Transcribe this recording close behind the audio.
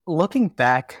Looking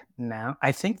back now,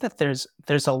 I think that there's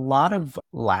a lot of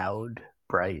loud,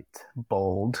 bright,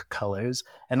 bold colors,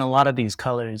 and a lot of these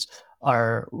colors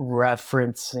are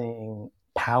referencing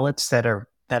palettes that are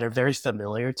very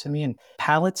familiar to me and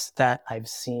palettes that I've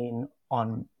seen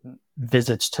on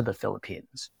visits to the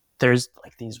Philippines. There's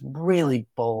like these really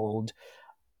bold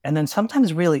and then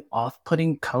sometimes really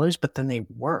off-putting colors, but then they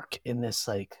work in this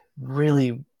like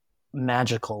really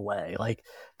magical way. Like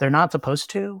they're not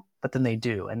supposed to, but then they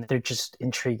do, and they're just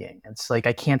intriguing. It's like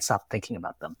I can't stop thinking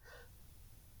about them.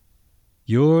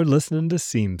 You're listening to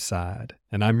Seamside,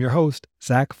 and I'm your host,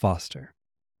 Zach Foster.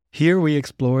 Here we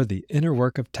explore the inner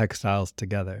work of textiles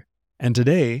together, and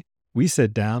today we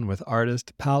sit down with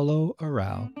artist Paolo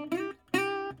Arao.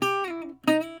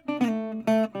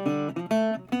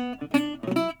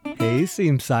 Hey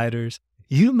Seamsiders,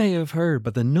 you may have heard,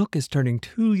 but the Nook is turning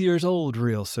 2 years old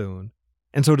real soon.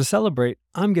 And so to celebrate,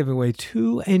 I'm giving away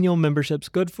 2 annual memberships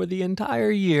good for the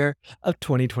entire year of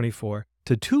 2024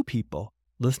 to 2 people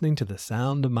listening to the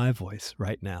sound of my voice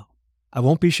right now. I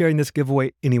won't be sharing this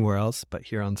giveaway anywhere else but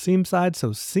here on Seamside,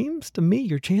 so seems to me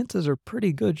your chances are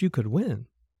pretty good you could win.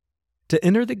 To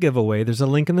enter the giveaway, there's a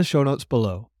link in the show notes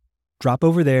below. Drop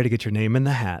over there to get your name in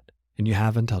the hat, and you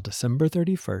have until December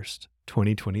 31st,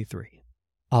 2023.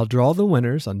 I'll draw the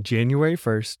winners on January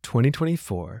 1st,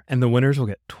 2024, and the winners will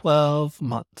get 12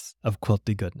 months of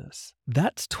quilty goodness.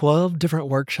 That's 12 different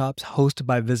workshops hosted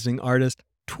by visiting artists,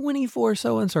 24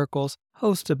 sew-in circles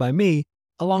hosted by me,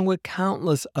 along with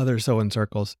countless other sew-in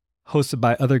circles hosted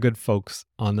by other good folks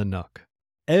on the Nook.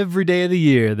 Every day of the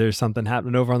year, there's something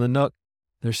happening over on the Nook.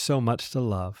 There's so much to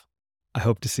love. I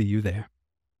hope to see you there.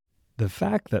 The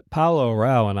fact that Paolo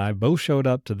Arao and I both showed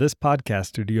up to this podcast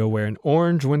studio wearing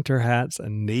orange winter hats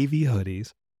and navy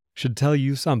hoodies should tell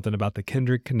you something about the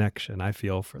kindred connection I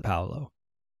feel for Paolo.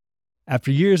 After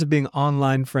years of being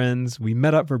online friends, we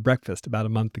met up for breakfast about a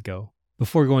month ago,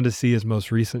 before going to see his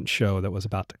most recent show that was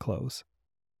about to close.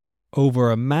 Over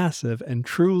a massive and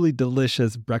truly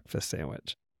delicious breakfast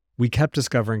sandwich, we kept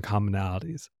discovering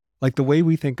commonalities, like the way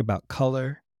we think about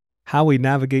color, how we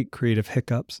navigate creative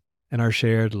hiccups, and our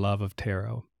shared love of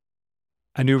tarot.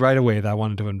 I knew right away that I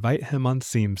wanted to invite him on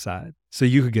Seamside so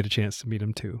you could get a chance to meet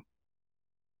him too.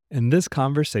 In this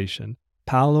conversation,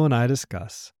 Paolo and I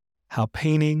discuss how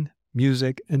painting,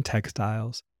 music, and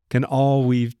textiles can all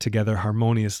weave together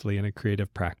harmoniously in a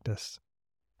creative practice,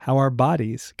 how our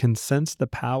bodies can sense the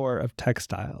power of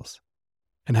textiles,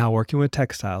 and how working with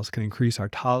textiles can increase our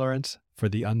tolerance for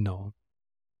the unknown.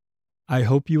 I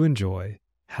hope you enjoy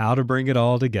How to Bring It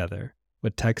All Together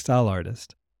with textile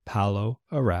artist Paolo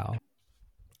Arao.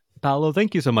 Paolo,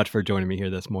 thank you so much for joining me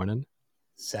here this morning.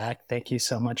 Zach, thank you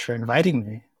so much for inviting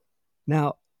me.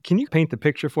 Now, can you paint the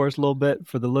picture for us a little bit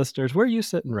for the listeners? Where are you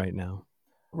sitting right now?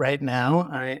 Right now,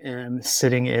 I am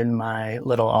sitting in my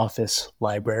little office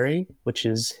library, which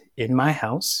is in my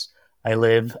house. I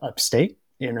live upstate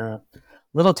in a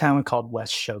little town called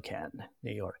West Shokan,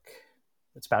 New York.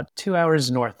 It's about 2 hours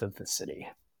north of the city.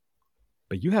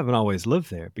 But you haven't always lived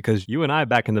there because you and I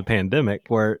back in the pandemic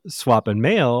were swapping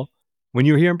mail when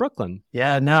you were here in Brooklyn.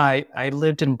 Yeah, no, I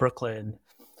lived in Brooklyn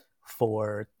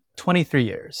for 23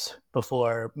 years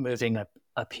before moving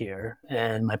up here.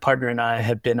 And my partner and I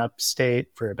have been upstate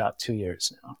for about 2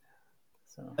 years now.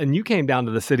 So. And you came down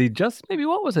to the city just maybe,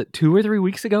 what was it, 2 or 3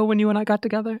 weeks ago when you and I got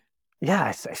together? Yeah,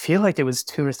 I feel like it was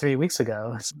 2 or 3 weeks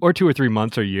ago. Or 2 or 3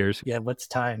 months or years. Yeah, what's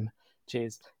time?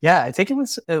 Jeez. Yeah, I think it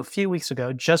was a few weeks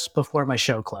ago, just before my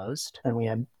show closed, and we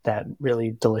had that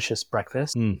really delicious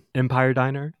breakfast. Empire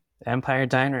Diner? Empire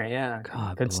Diner, yeah.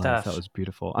 God, good stuff. That was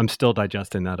beautiful. I'm still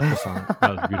digesting that episode.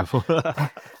 That was beautiful.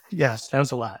 Yes, that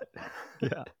was a lot.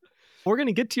 Yeah. We're going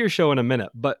to get to your show in a minute,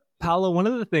 but Paolo, one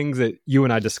of the things that you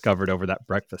and I discovered over that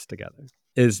breakfast together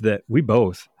is that we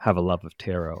both have a love of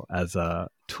tarot as a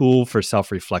tool for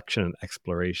self-reflection and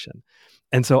exploration.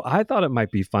 And so I thought it might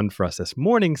be fun for us this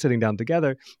morning, sitting down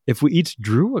together, if we each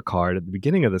drew a card at the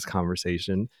beginning of this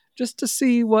conversation, just to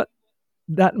see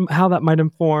how that might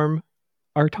inform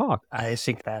our talk. I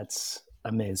think that's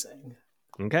amazing.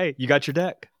 Okay, you got your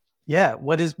deck. Yeah,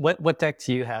 what deck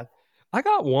do you have? I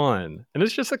got one, and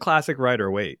it's just a classic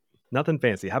Rider-Waite. Nothing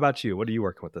fancy. How about you? What are you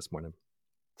working with this morning?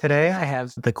 Today I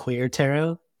have the Queer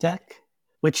Tarot deck,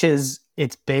 which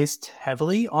it's based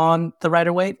heavily on the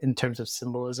Rider-Waite in terms of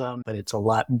symbolism, but it's a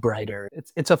lot brighter.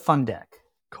 It's a fun deck.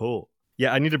 Cool.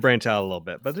 Yeah, I need to branch out a little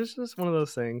bit, but it's just one of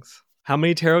those things. How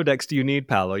many tarot decks do you need,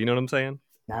 Paolo? You know what I'm saying?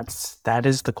 That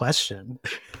is the question.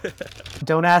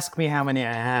 Don't ask me how many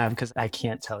I have because I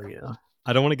can't tell you.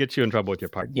 I don't want to get you in trouble with your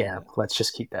partner. Yeah, let's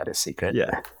just keep that a secret.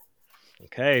 Yeah.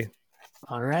 Okay.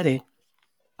 Alrighty.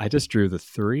 I just drew the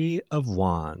Three of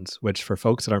Wands, which for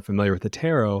folks that aren't familiar with the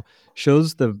tarot,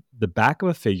 shows the back of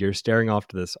a figure staring off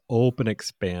to this open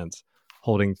expanse,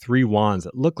 holding three wands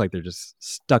that look like they're just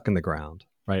stuck in the ground,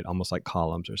 right? Almost like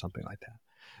columns or something like that.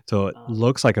 So it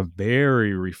looks like a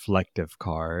very reflective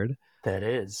card. That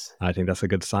is. I think that's a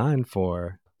good sign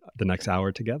for the next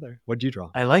hour together. What did you draw?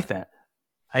 I like that.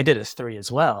 I did a 3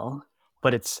 as well,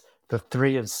 but it's the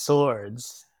 3 of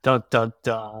Swords. Dun, dun,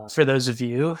 dun. For those of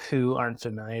you who aren't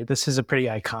familiar, this is a pretty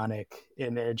iconic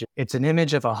image. It's an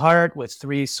image of a heart with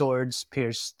 3 swords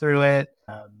pierced through it.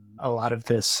 A lot of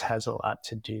this has a lot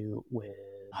to do with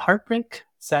heartbreak,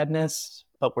 sadness,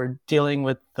 but we're dealing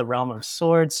with the realm of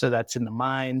swords, so that's in the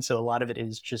mind. So a lot of it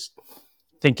is just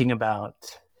thinking about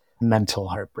mental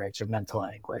heartbreaks or mental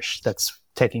anguish that's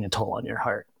taking a toll on your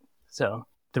heart. So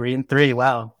 3 and 3,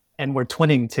 wow. And we're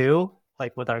twinning too,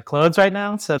 like with our clothes right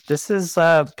now. So this is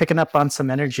picking up on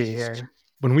some energy here.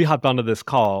 When we hopped onto this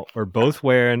call, we're both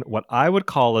wearing what I would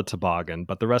call a toboggan,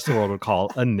 but the rest of the world would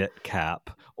call a knit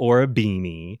cap or a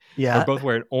beanie. Yeah. We're both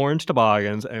wearing orange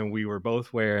toboggans, and we were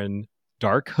both wearing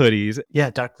dark hoodies. Yeah,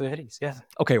 dark blue hoodies, yeah.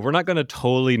 Okay, we're not going to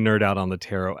totally nerd out on the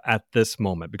tarot at this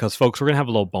moment because, folks, we're going to have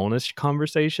a little bonus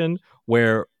conversation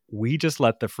where we just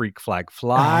let the freak flag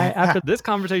fly. After this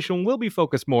conversation, we'll be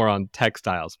focused more on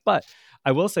textiles. But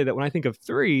I will say that when I think of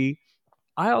 3,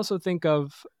 I also think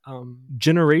of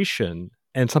generation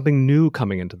and something new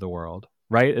coming into the world,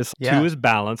 right? 2 is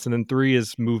balance, and then 3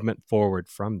 is movement forward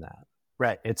from that.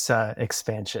 Right. It's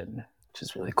expansion, which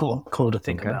is really cool. Cool to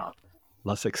think about.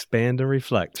 Let's expand and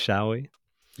reflect, shall we?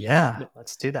 Yeah,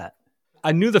 let's do that.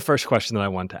 I knew the first question that I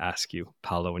wanted to ask you,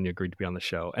 Paolo, when you agreed to be on the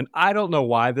show. And I don't know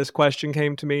why this question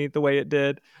came to me the way it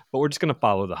did, but we're just going to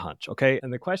follow the hunch, okay?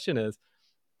 And the question is,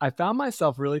 I found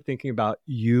myself really thinking about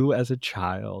you as a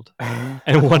child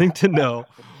and wanting to know,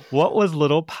 what was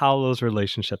little Paolo's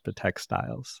relationship to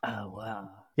textiles? Oh, wow.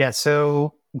 Yeah,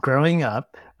 so growing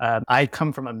up, I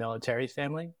come from a military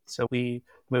family, so we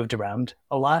moved around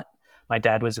a lot. My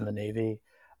dad was in the Navy.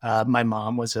 My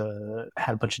mom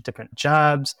had a bunch of different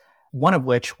jobs, one of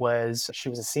which was she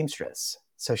was a seamstress.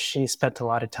 So she spent a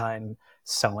lot of time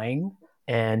sewing,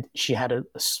 and she had a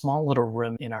small little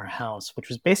room in our house, which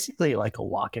was basically like a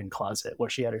walk-in closet where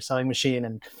she had her sewing machine.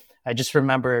 And I just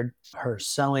remembered her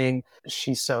sewing.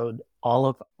 She sewed all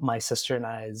of my sister and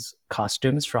I's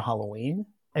costumes for Halloween,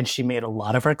 and she made a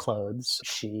lot of our clothes.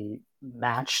 She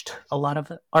matched a lot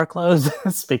of our clothes,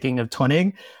 speaking of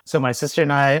twinning. So my sister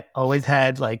and I always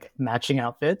had like matching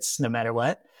outfits no matter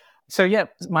what. So yeah,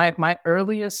 my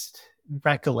earliest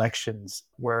recollections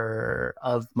were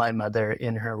of my mother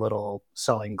in her little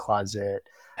sewing closet,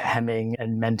 hemming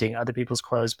and mending other people's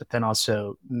clothes, but then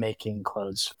also making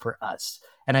clothes for us.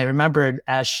 And I remembered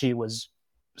as she was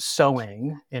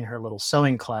sewing in her little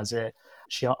sewing closet,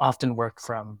 she often worked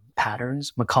from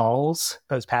patterns, McCall's,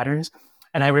 those patterns.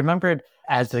 And I remembered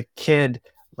as a kid,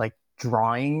 like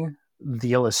drawing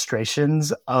the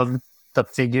illustrations of the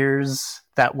figures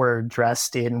that were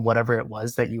dressed in whatever it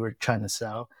was that you were trying to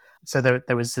sew. So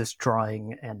there was this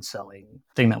drawing and sewing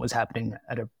thing that was happening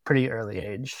at a pretty early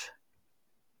age.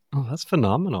 Oh, that's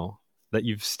phenomenal that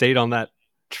you've stayed on that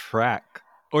track,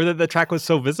 or that the track was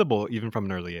so visible even from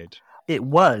an early age. It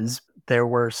was. There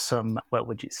were some, what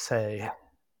would you say?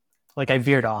 Like I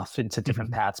veered off into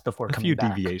different paths before coming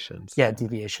back. A few deviations. Yeah,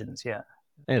 deviations, yeah.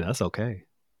 Hey, that's okay.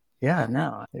 Yeah,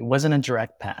 no, it wasn't a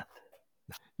direct path.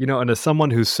 You know, and as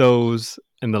someone who sews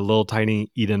in the little tiny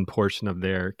eat-in portion of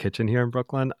their kitchen here in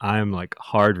Brooklyn, I'm like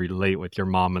hard relate with your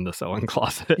mom in the sewing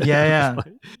closet. Yeah.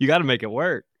 Like, you got to make it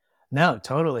work. No,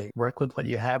 totally. Work with what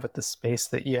you have, with the space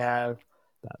that you have.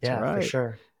 That's right. For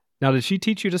sure. Now, did she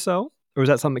teach you to sew, or was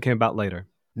that something that came about later?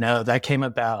 No, that came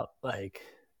about like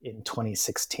in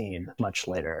 2016, much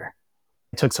later.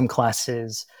 I took some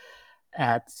classes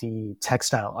at the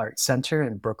Textile Art Center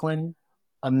in Brooklyn.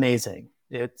 Amazing.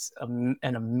 It's an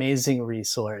amazing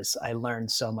resource. I learned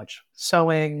so much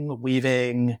sewing,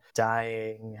 weaving,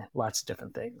 dyeing, lots of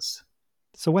different things.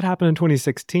 So what happened in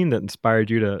 2016 that inspired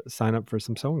you to sign up for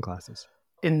some sewing classes?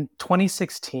 In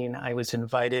 2016, I was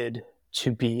invited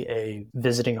to be a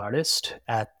visiting artist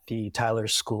at the Tyler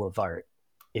School of Art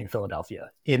in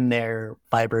Philadelphia in their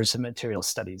Fibers and Material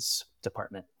Studies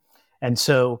department. And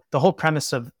so the whole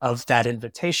premise of that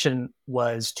invitation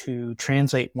was to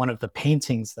translate one of the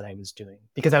paintings that I was doing,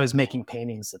 because I was making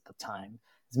paintings at the time.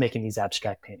 I was making these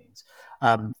abstract paintings.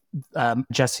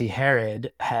 Jesse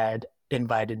Herod had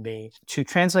invited me to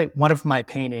translate one of my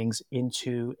paintings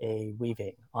into a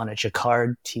weaving on a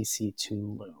Jacquard TC2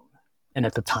 loom. And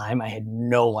at the time, I had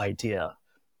no idea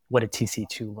what a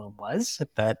TC2 loom was,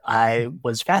 but I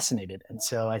was fascinated. And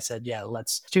so I said, yeah,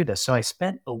 let's do this. So I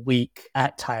spent a week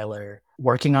at Tyler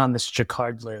working on this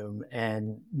jacquard loom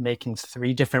and making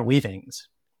 3 different weavings.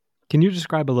 Can you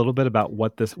describe a little bit about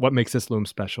what makes this loom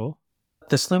special?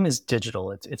 This loom is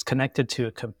digital. It's connected to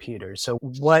a computer. So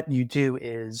what you do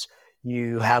is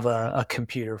you have a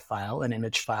computer file, an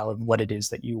image file of what it is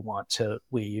that you want to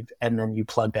weave, and then you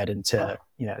plug that into,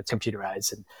 it's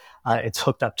computerized, and it's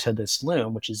hooked up to this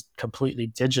loom, which is completely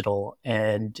digital,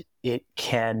 and it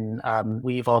can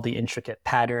weave all the intricate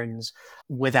patterns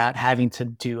without having to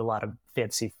do a lot of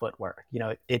fancy footwork.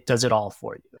 It does it all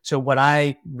for you. So what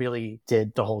I really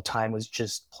did the whole time was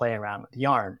just play around with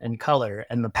yarn and color,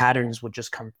 and the patterns would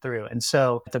just come through. And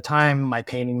so at the time, my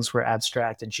paintings were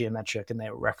abstract and geometric, and they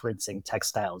were referencing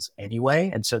textiles anyway.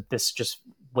 And so this just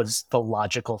was the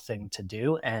logical thing to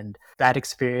do. And that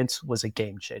experience was a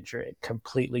game changer. It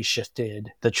completely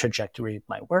shifted the trajectory of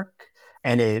my work.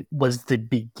 And it was the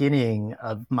beginning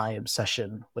of my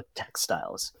obsession with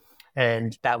textiles.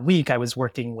 And that week, I was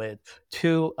working with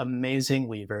 2 amazing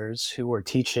weavers who were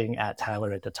teaching at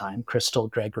Tyler at the time, Crystal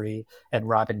Gregory and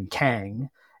Robin Kang.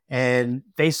 And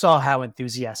they saw how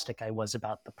enthusiastic I was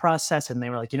about the process. And they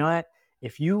were like, you know what?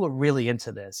 If you were really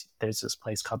into this, there's this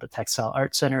place called the Textile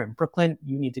Art Center in Brooklyn.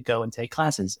 You need to go and take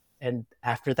classes. And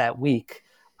after that week,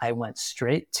 I went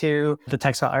straight to the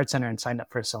Textile Art Center and signed up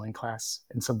for a sewing class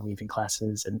and some weaving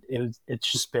classes. And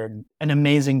it's just been an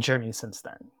amazing journey since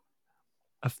then.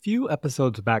 A few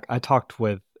episodes back, I talked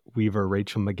with weaver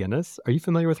Rachel McGinnis. Are you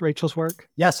familiar with Rachel's work?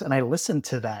 Yes, and I listened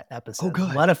to that episode. Oh,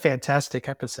 good. What a fantastic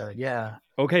episode. Yeah.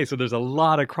 Okay, so there's a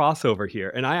lot of crossover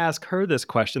here. And I asked her this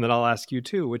question that I'll ask you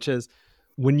too, which is,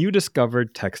 when you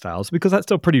discovered textiles, because that's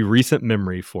still pretty recent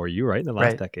memory for you, right? In the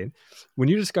last decade. When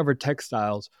you discovered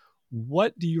textiles,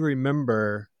 what do you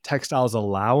remember textiles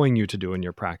allowing you to do in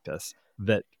your practice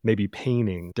that maybe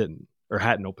painting didn't or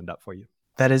hadn't opened up for you?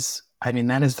 That is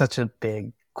such a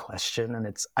big question.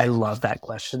 And I love that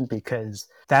question because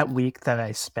that week that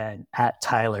I spent at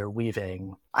Tyler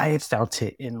weaving, I felt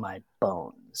it in my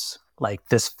bones. Like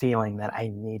this feeling that I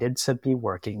needed to be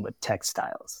working with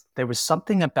textiles. There was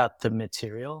something about the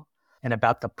material and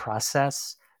about the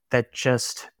process that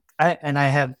I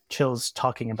have chills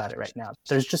talking about it right now.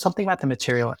 There's just something about the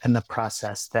material and the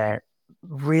process that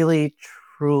really,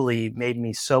 truly made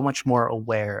me so much more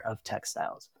aware of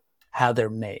textiles, how they're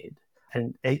made.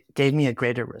 And it gave me a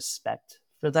greater respect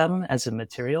for them as a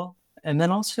material. And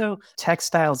then also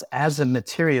textiles as a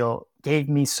material gave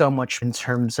me so much in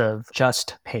terms of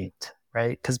just paint,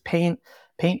 right? Because paint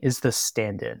is the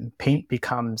stand-in. Paint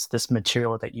becomes this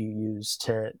material that you use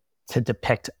to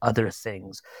depict other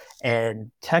things.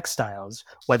 And textiles,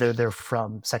 whether they're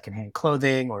from secondhand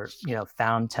clothing or,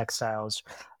 found textiles,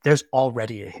 there's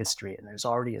already a history and there's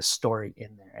already a story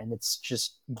in there. And it's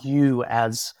just you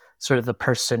as sort of the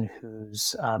person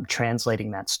who's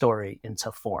translating that story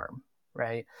into form,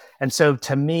 right? And so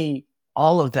to me,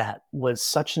 all of that was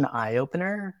such an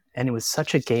eye-opener and it was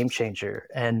such a game changer.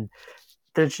 And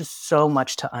there's just so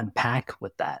much to unpack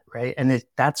with that, right? And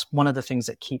that's one of the things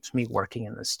that keeps me working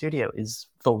in the studio is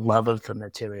the love of the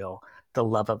material, the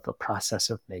love of the process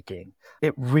of making.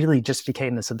 It really just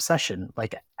became this obsession,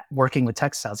 like working with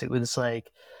textiles. It was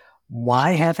like,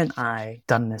 why haven't I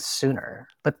done this sooner?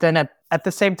 But then at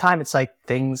the same time, it's like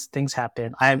things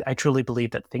happen. I truly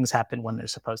believe that things happen when they're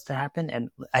supposed to happen. And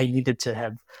I needed to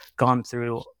have gone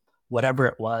through whatever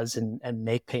it was and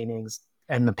make paintings.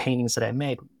 And the paintings that I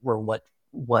made were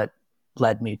what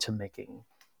led me to making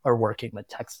or working with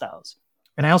textiles.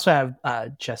 And I also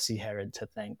have Jesse Herod to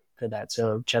thank for that.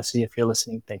 So Jesse, if you're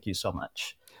listening, thank you so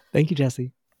much. Thank you,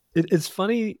 Jesse. It's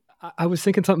funny. I was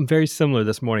thinking something very similar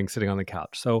this morning sitting on the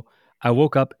couch. So I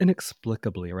woke up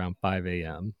inexplicably around 5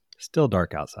 a.m., still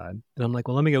dark outside. And I'm like,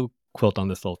 well, let me go quilt on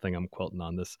this little thing I'm quilting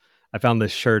on this. I found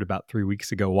this shirt about 3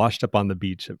 weeks ago, washed up on the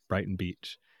beach at Brighton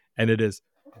Beach. And it is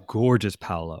gorgeous,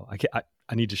 Paolo.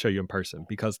 I need to show you in person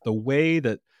because the way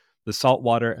that the salt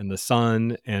water and the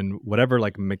sun and whatever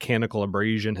like mechanical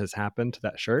abrasion has happened to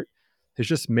that shirt has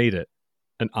just made it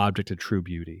an object of true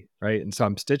beauty, right? And so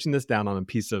I'm stitching this down on a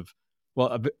piece of,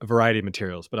 a variety of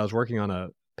materials, but I was working on a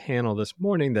panel this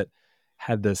morning that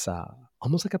had this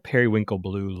almost like a periwinkle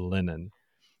blue linen.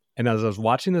 And as I was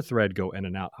watching the thread go in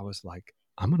and out, I was like,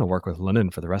 I'm going to work with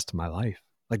linen for the rest of my life.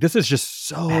 Like, this is just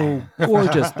so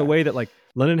gorgeous. The way that like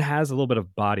linen has a little bit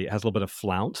of body, it has a little bit of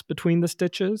flounce between the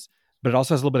stitches, but it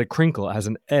also has a little bit of crinkle. It has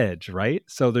an edge, right?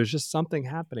 So there's just something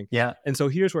happening. Yeah. And so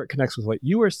here's where it connects with what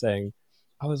you were saying.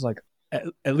 I was like,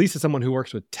 at least as someone who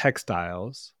works with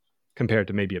textiles compared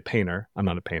to maybe a painter, I'm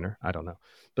not a painter, I don't know,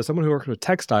 but someone who works with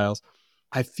textiles,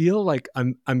 I feel like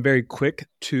I'm very quick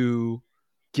to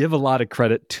give a lot of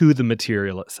credit to the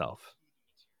material itself.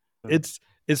 Mm.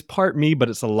 It's part me, but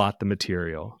it's a lot the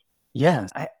material. Yeah,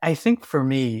 I think for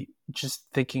me, just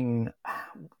thinking,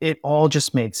 it all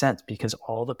just made sense because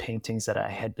all the paintings that I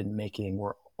had been making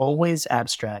were always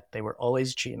abstract. They were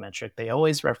always geometric. They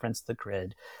always referenced the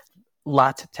grid,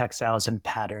 lots of textiles and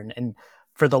pattern. And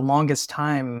for the longest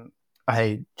time,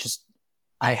 I just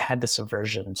I had this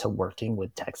aversion to working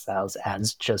with textiles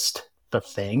as just the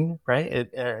thing, right?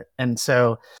 And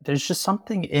so there's just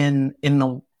something in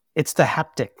the it's the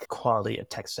haptic quality of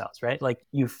textiles, right? Like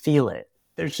you feel it.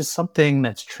 There's just something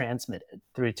that's transmitted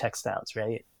through textiles,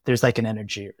 right? There's like an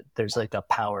energy, there's like a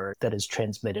power that is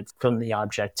transmitted from the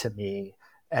object to me,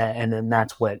 and then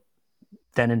that's what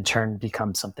then in turn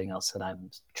becomes something else that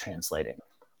I'm translating.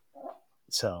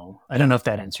 So I don't know if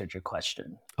that answered your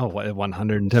question. Oh, it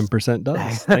 110%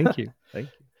 does. Thank you. Thank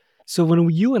you. So when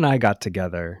you and I got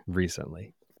together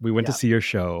recently, we went to Yeah. see your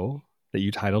show that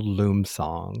you titled Loom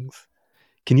Songs.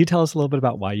 Can you tell us a little bit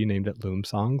about why you named it Loom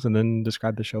Songs and then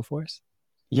describe the show for us?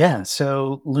 Yeah,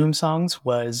 so Loom Songs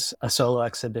was a solo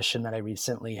exhibition that I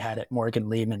recently had at Morgan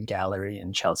Lehman Gallery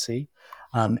in Chelsea.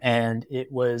 And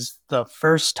it was the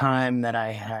first time that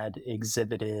I had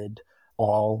exhibited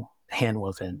all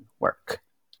handwoven work.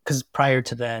 Because prior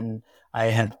to then, I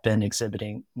had been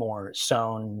exhibiting more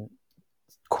sewn,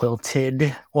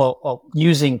 quilted,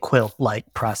 using quilt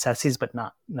like processes, but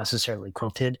not necessarily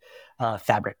quilted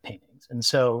fabric paintings. And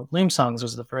so Loom Songs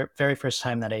was the very first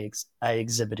time that I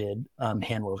exhibited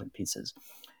handwoven pieces.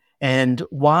 And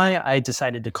why I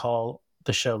decided to call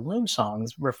the show Loom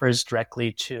Songs refers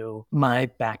directly to my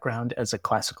background as a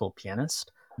classical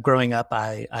pianist. Growing up,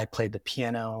 I played the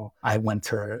piano. I went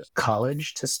to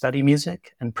college to study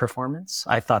music and performance.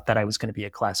 I thought that I was going to be a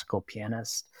classical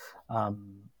pianist,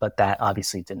 but that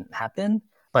obviously didn't happen.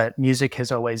 But music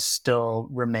has always still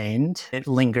remained. It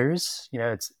lingers. You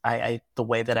know, it's the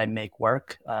way that I make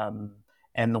work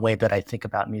and the way that I think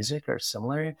about music are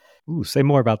similar. Ooh, say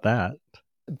more about that.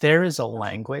 There is a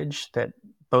language that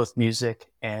both music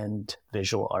and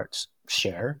visual arts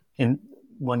share in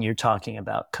when you're talking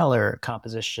about color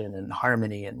composition and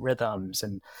harmony and rhythms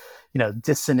and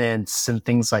dissonance and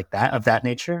things like that of that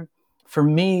nature. For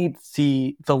me,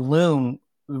 the loom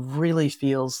really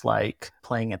feels like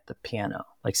playing at the piano,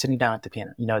 like sitting down at the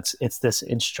piano. It's this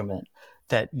instrument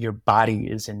that your body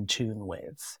is in tune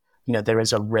with. There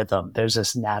is a rhythm, there's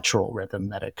this natural rhythm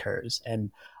that occurs.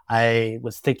 And I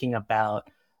was thinking about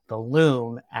the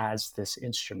loom as this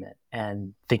instrument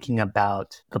and thinking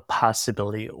about the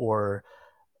possibility or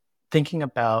thinking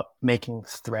about making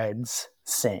threads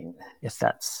sing, if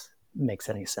that makes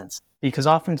any sense. Because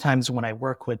oftentimes when I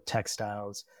work with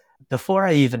textiles, before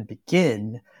I even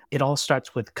begin, it all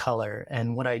starts with color.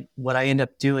 And what I end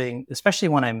up doing, especially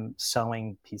when I'm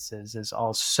sewing pieces, is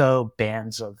I'll sew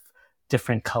bands of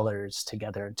different colors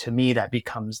together. To me, that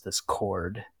becomes this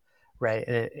chord, right?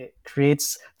 It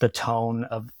creates the tone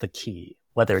of the key,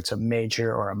 whether it's a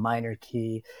major or a minor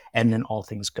key, and then all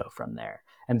things go from there.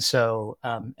 And so,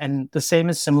 and the same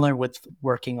is similar with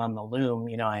working on the loom.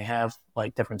 I have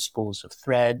like different spools of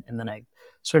thread, and then I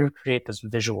sort of create this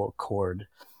visual chord.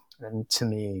 And to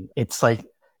me, it's like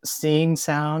seeing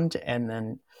sound and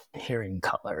then hearing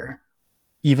color.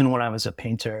 Even when I was a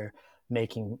painter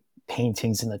making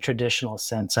paintings in the traditional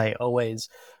sense, I always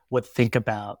would think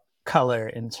about color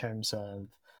in terms of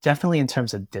definitely in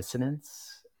terms of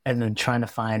dissonance and then trying to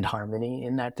find harmony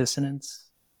in that dissonance.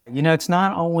 It's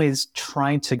not always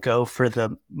trying to go for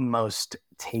the most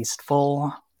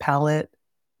tasteful palette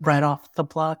right off the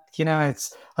block.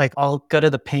 It's like I'll go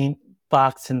to the paint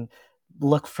box and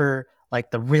look for like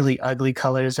the really ugly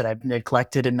colors that I've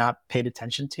neglected and not paid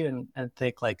attention to and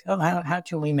think like, oh, how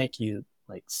can we make you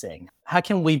like sing? How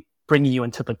can we bring you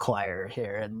into the choir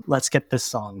here and let's get this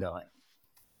song going?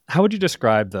 How would you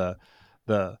describe the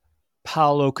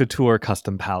Paolo Couture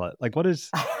custom palette? Like what is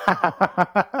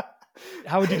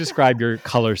how would you describe your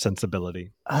color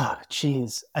sensibility? Oh,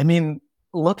 geez. I mean,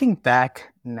 looking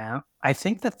back now, I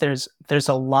think that there's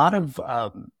a lot of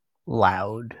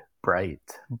loud,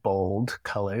 bright, bold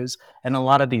colors, and a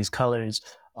lot of these colors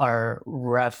are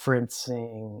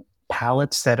referencing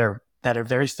palettes that are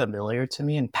very familiar to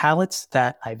me, and palettes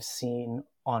that I've seen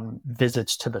on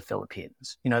visits to the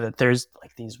Philippines. That there's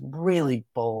like these really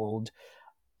bold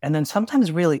and then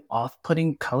sometimes really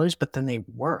off-putting colors, but then they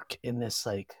work in this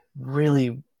like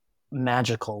really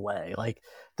magical way. Like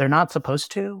they're not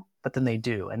supposed to, but then they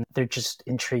do, and they're just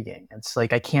intriguing. It's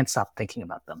like I can't stop thinking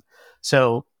about them.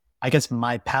 So I guess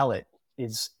my palette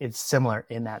is similar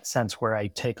in that sense, where I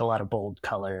take a lot of bold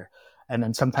color, and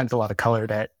then sometimes a lot of color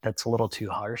that's a little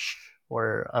too harsh,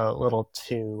 or a little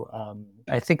too,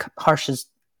 I think harsh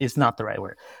is not the right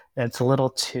word. It's a little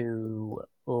too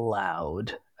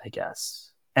loud, I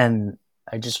guess. And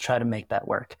I just try to make that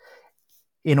work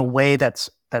in a way that's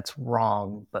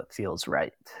wrong but feels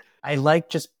right. I like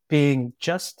just being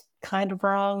just kind of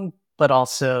wrong, but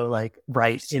also like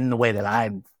right in the way that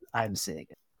I'm seeing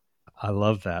it. I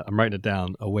love that. I'm writing it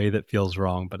down. A way that feels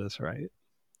wrong, but is right.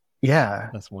 Yeah.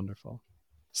 That's wonderful.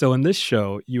 So in this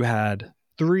show, you had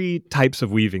 3 types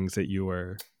of weavings that you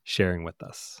were sharing with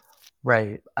us.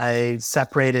 Right. I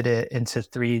separated it into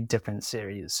 3 different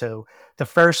series. So the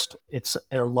first, it's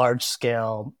a large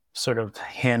scale, sort of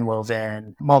hand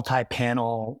woven, multi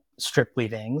panel strip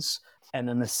weavings. And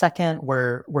then the second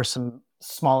were some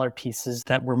smaller pieces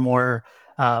that were more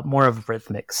of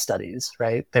rhythmic studies,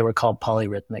 right? They were called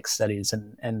polyrhythmic studies,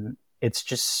 and it's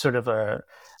just sort of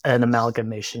an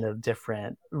amalgamation of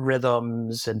different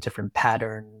rhythms and different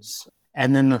patterns.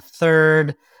 And then the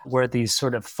third were these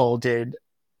sort of folded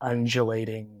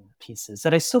undulating pieces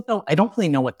that I don't really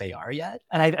know what they are yet.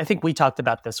 And I think we talked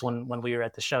about this when we were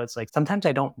at the show. It's like sometimes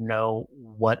I don't know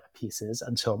what a piece is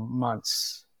until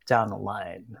months down the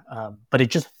line. But it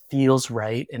just feels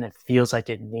right, and it feels like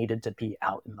it needed to be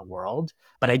out in the world.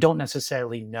 But I don't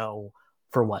necessarily know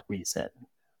for what reason,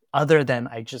 other than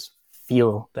I just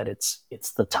feel that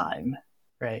it's the time,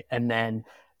 right? And then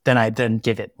I then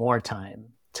give it more time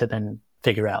to then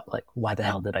figure out like why the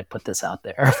hell did I put this out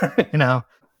there, you know?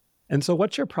 And so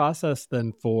what's your process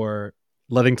then for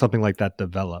letting something like that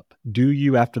develop? Do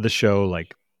you, after the show,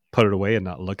 like put it away and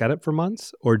not look at it for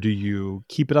months? Or do you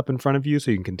keep it up in front of you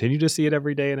so you can continue to see it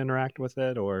every day and interact with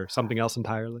it, or something else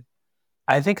entirely?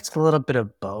 I think it's a little bit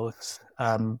of both.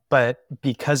 But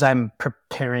because I'm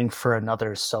preparing for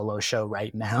another solo show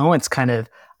right now,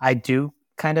 I do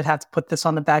kind of have to put this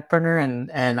on the back burner,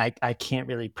 and I can't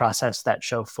really process that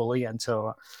show fully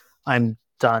until I'm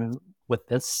done with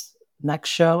this next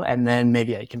show. And then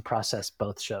maybe I can process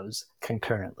both shows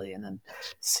concurrently and then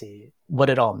see what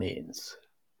it all means.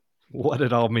 What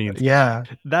it all means. Yeah.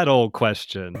 That old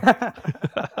question.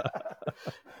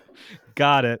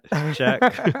 Got it. Check.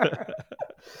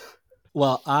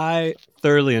 Well, I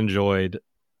thoroughly enjoyed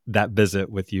that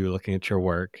visit with you, looking at your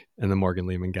work in the Morgan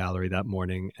Lehman Gallery that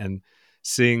morning and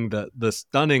seeing the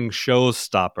stunning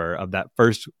showstopper of that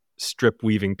first strip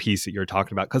weaving piece that you're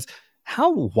talking about. Because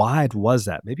how wide was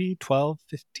that? Maybe 12,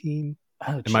 15?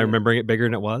 Oh, Am I remembering it bigger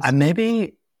than it was?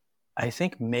 I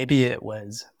think maybe it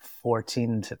was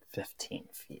 14 to 15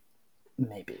 feet,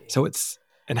 maybe.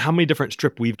 And how many different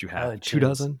strip weaved you have? Oh, 2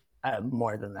 dozen?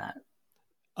 More than that.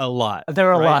 A lot. There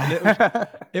were right? a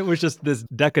lot. It was just this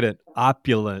decadent,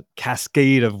 opulent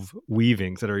cascade of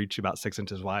weavings that are each about 6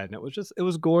 inches wide. And it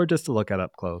was gorgeous to look at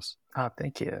up close. Oh,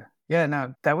 thank you. Yeah,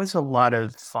 no, that was a lot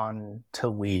of fun to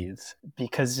weave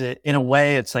because in a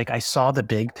way, it's like I saw the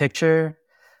big picture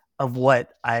of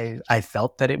what I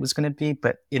felt that it was going to be.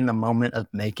 But in the moment of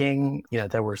making,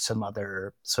 there were some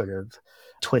other sort of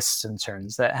twists and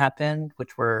turns that happened,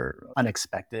 which were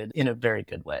unexpected in a very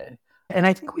good way. And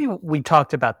I think we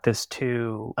talked about this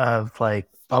too, of like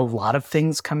a lot of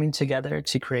things coming together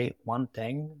to create one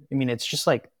thing. I mean, it's just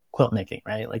like quilt making,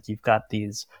 right? Like you've got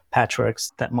these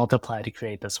patchworks that multiply to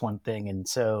create this one thing. And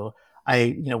so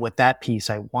with that piece,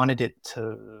 I wanted it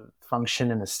to function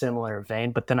in a similar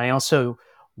vein, but then I also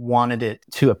wanted it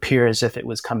to appear as if it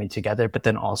was coming together, but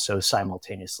then also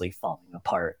simultaneously falling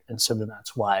apart. And so then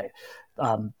that's why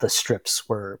the strips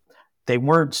they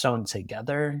weren't sewn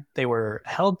together. They were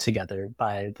held together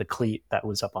by the cleat that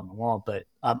was up on the wall, but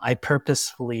I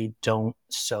purposefully don't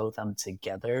sew them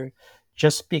together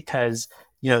just because,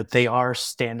 they are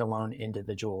standalone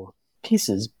individual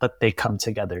pieces, but they come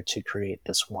together to create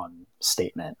this one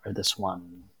statement or this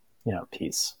one,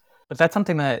 piece. But that's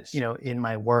something that, in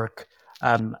my work,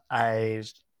 I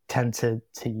tend to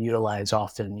utilize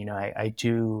often. I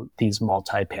do these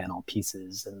multi-panel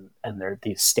pieces and they're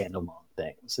these standalone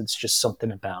things. It's just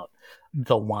something about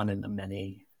the one and the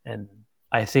many. And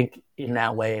I think in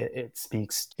that way, it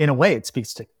speaks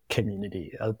to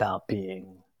community about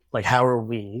being like, how are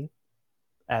we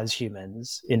as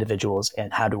humans, individuals,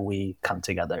 and how do we come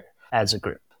together as a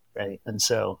group, right? And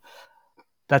so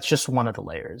that's just one of the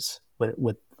layers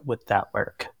with that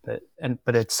work. But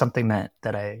it's something that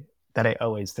I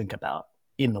always think about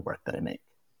in the work that I make.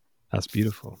 That's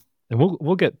beautiful. And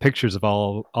we'll get pictures of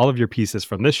all of your pieces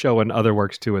from this show and other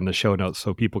works too in the show notes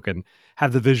so people can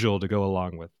have the visual to go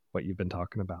along with what you've been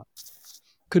talking about.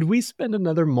 Could we spend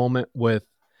another moment with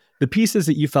the pieces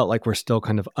that you felt like were still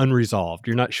kind of unresolved?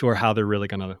 You're not sure how they're really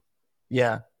going to,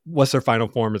 yeah, what's their final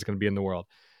form is going to be in the world.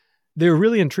 They're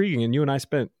really intriguing. And you and I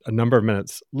spent a number of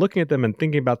minutes looking at them and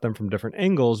thinking about them from different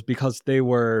angles because they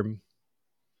were,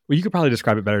 well, you could probably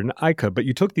describe it better than I could, but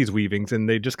you took these weavings and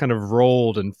they just kind of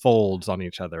rolled in folds on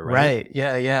each other, right? Right.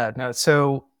 Yeah. Yeah. No.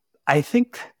 So I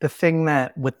think the thing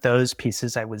that with those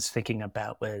pieces I was thinking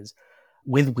about was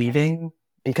with weaving,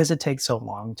 because it takes so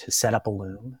long to set up a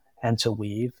loom and to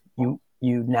weave, you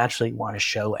naturally want to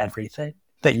show everything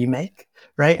that you make,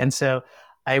 right? And so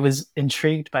I was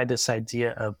intrigued by this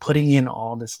idea of putting in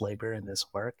all this labor and this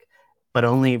work, but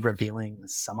only revealing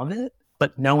some of it,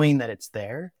 but knowing that it's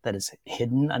there, that is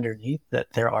hidden underneath,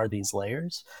 that there are these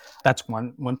layers. That's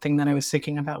one thing that I was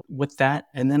thinking about with that.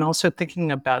 And then also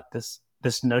thinking about this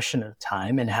notion of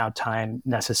time and how time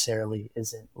necessarily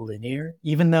isn't linear,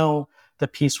 even though the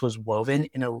piece was woven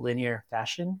in a linear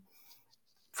fashion.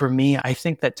 For me, I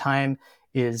think that time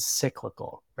is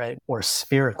cyclical, right? Or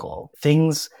spherical.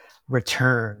 Things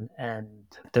return and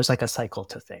there's like a cycle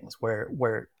to things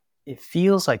where it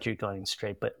feels like you're going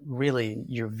straight, but really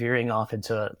you're veering off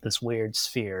into this weird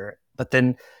sphere. But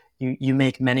then you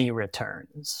make many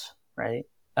returns, right?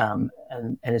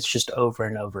 And it's just over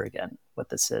and over again what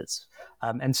this is.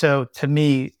 And so to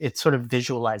me, it's sort of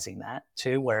visualizing that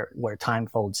too, where time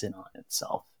folds in on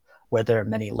itself, where there are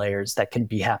many layers that can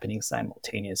be happening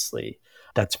simultaneously,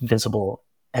 that's visible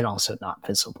and also not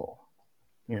visible.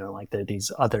 You know, like there are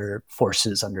these other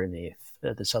forces underneath,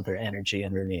 this other energy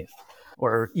underneath,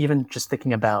 or even just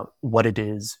thinking about what it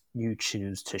is you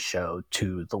choose to show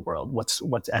to the world,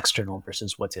 what's external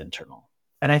versus what's internal.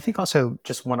 And I think also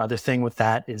just one other thing with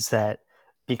that is that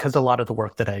because a lot of the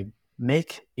work that I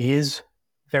make is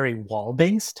very wall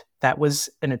based, that was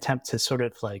an attempt to sort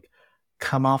of like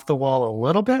come off the wall a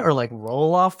little bit or like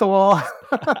roll off the wall.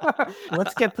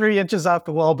 Let's get 3 inches off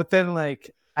the wall, but then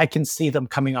like I can see them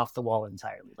coming off the wall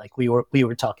entirely. Like we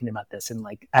were talking about this and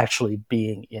like actually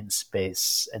being in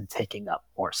space and taking up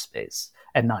more space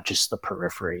and not just the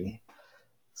periphery.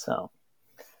 So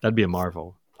That'd be a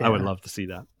marvel. I would yeah. love to see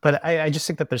that. But I just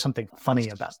think that there's something funny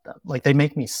about them. Like they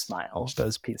make me smile,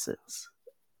 those pieces.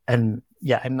 And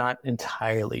yeah, I'm not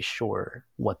entirely sure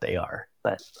what they are,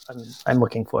 but I'm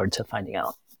looking forward to finding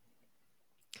out.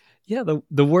 Yeah,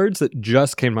 the words that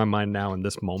just came to my mind now in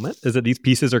this moment is that these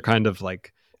pieces are kind of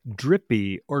like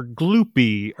drippy or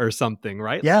gloopy or something,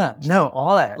 right? Yeah, no,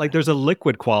 all that. Like there's a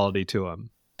liquid quality to them.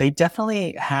 They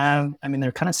definitely have, I mean,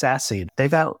 they're kind of sassy.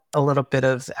 They've got a little bit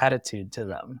of attitude to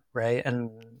them, right? And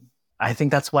I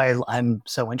think that's why I'm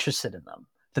so interested in them,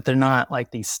 that they're not like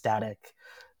these static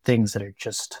things that are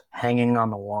just hanging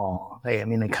on the wall. I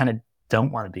mean, they kind of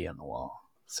don't want to be on the wall.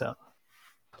 So,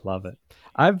 Love it.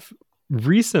 I've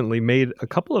recently made a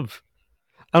couple of,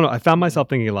 I don't know, I found myself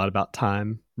thinking a lot about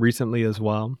time recently as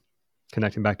well,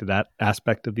 connecting back to that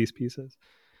aspect of these pieces.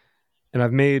 And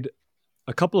I've made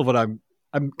a couple of what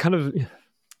I'm kind of,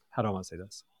 how do I want to say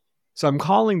this? So I'm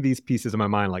calling these pieces in my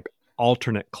mind like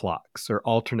alternate clocks or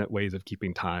alternate ways of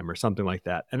keeping time or something like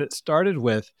that. And it started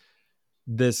with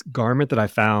this garment that I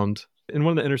found in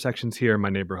one of the intersections here in my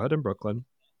neighborhood in Brooklyn.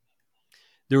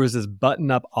 There was this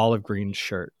button up olive green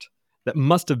shirt that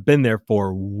must have been there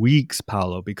for weeks,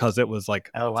 Paolo, because it was like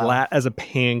oh, wow. flat as a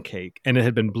pancake and it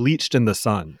had been bleached in the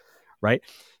sun, right?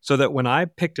 So that when I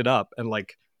picked it up and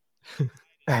like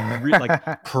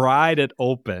pried it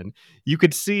open, you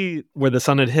could see where the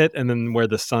sun had hit and then where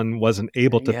the sun wasn't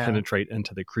able to penetrate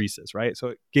into the creases, right? So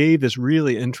it gave this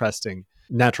really interesting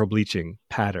natural bleaching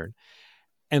pattern.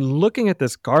 And looking at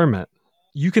this garment,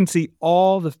 you can see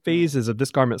all the phases of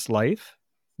this garment's life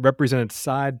represented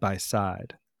side by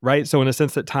side, right? So in a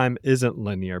sense that time isn't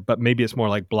linear, but maybe it's more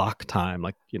like block time,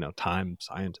 like, you know, time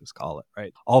scientists call it,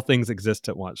 right? All things exist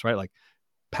at once, right? Like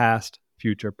past,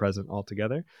 future, present all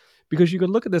together. Because you could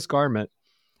look at this garment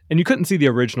and you couldn't see the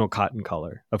original cotton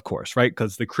color, of course, right?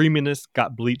 Because the creaminess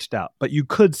got bleached out, but you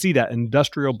could see that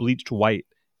industrial bleached white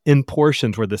in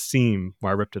portions where the seam,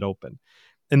 where I ripped it open.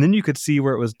 And then you could see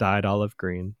where it was dyed olive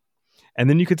green. And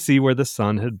then you could see where the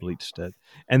sun had bleached it.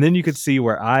 And then you could see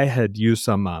where I had used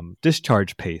some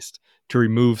discharge paste to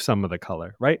remove some of the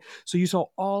color, right? So you saw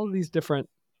all of these different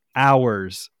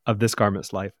hours of this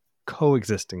garment's life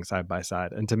coexisting side by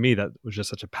side. And to me, that was just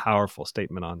such a powerful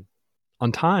statement on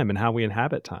time and how we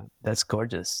inhabit time. That's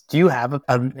gorgeous. Do you have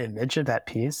an image of that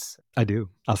piece? I do.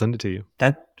 I'll send it to you.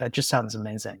 That just sounds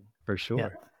amazing. For sure. Yeah.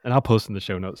 And I'll post in the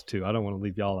show notes too. I don't want to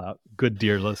leave y'all out. Good,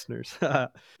 dear listeners.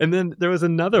 And then there was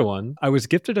another one. I was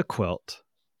gifted a quilt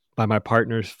by my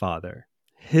partner's father.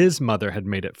 His mother had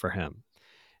made it for him.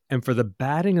 And for the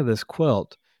batting of this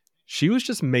quilt, she was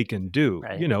just making do.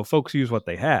 Right. You know, folks use what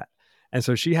they had. And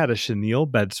so she had a chenille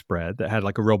bedspread that had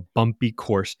like a real bumpy,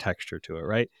 coarse texture to it,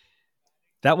 right?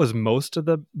 That was most of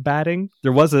the batting.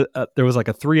 There was there was like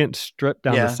a 3-inch strip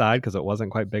down the Yeah. side because it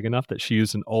wasn't quite big enough that she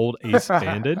used an old Ace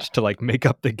bandage to like make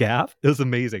up the gap. It was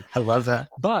amazing. I love that.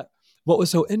 But what was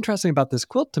so interesting about this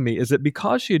quilt to me is that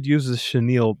because she had used this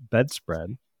chenille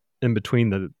bedspread in between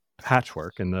the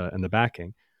patchwork and the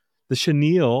backing, the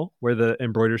chenille where the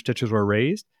embroidered stitches were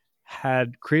raised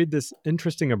had created this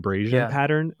interesting abrasion Yeah.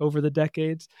 pattern over the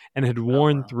decades and had Oh,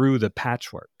 worn wow. through the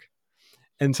patchwork.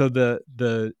 And so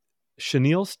the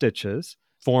chenille stitches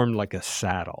formed like a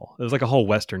saddle. It was like a whole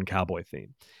Western cowboy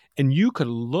theme. And you could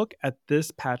look at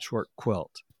this patchwork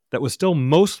quilt that was still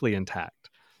mostly intact,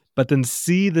 but then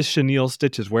see the chenille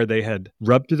stitches where they had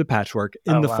rubbed through the patchwork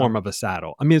in Oh, the form wow. of a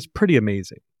saddle. I mean, it's pretty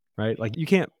amazing, right? Like you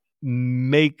can't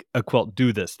make a quilt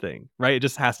do this thing, right? It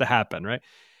just has to happen, right?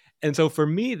 And so for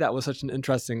me, that was such an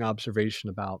interesting observation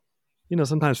about,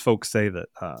 sometimes folks say that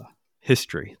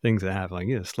history, things that happen,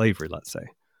 like slavery, let's say,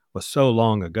 was so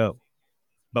long ago.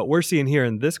 But we're seeing here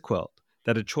in this quilt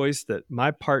that a choice that my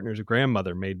partner's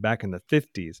grandmother made back in the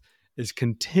 50s is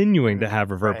continuing to have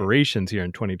Right. reverberations here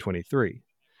in 2023,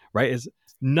 right? Is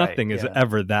Right. nothing is Yeah.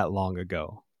 ever that long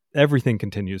ago. Everything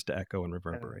continues to echo and And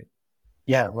reverberate.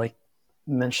 yeah, like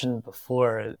mentioned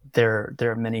before, there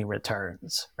are many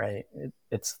returns, right?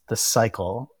 It's the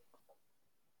cycle.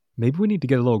 Maybe we need to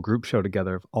get a little group show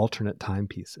together of alternate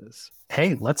timepieces.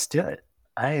 Hey, let's do it.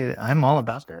 I'm all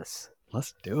about this.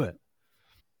 Let's do it.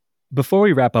 Before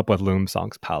we wrap up with loom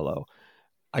songs, Paolo,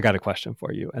 I got a question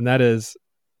for you. And that is,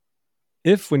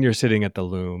 if when you're sitting at the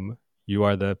loom, you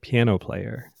are the piano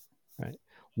player, right?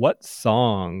 What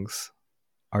songs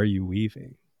are you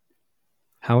weaving?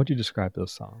 How would you describe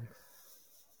those songs?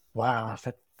 Wow,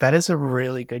 that is a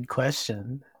really good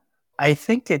question. I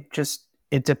think it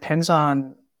depends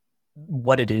on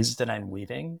what it is that I'm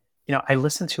weaving. I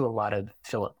listen to a lot of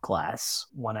Philip Glass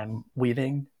when I'm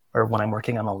weaving or when I'm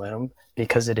working on a loom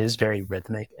because it is very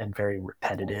rhythmic and very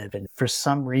repetitive. And for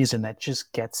some reason that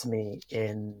just gets me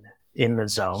in the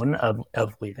zone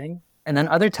of weaving. And then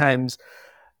other times,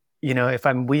 if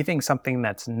I'm weaving something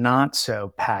that's not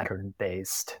so pattern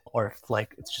based, or if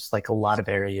like it's just like a lot of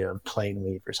area of plain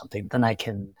weave or something, then I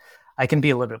can be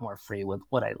a little bit more free with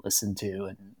what I listen to,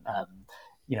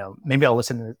 and maybe I'll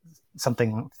listen to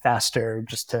something faster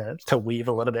just to weave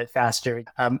a little bit faster.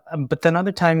 But then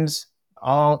other times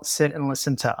I'll sit and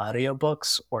listen to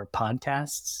audiobooks or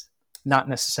podcasts, not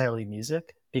necessarily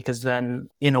music, because then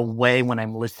in a way when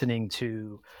I'm listening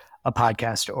to a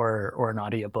podcast or an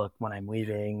audiobook when I'm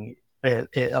weaving,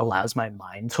 it allows my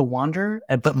mind to wander,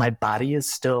 but my body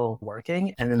is still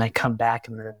working. And then I come back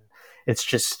and then it's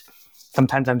just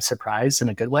sometimes I'm surprised in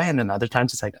a good way. And then other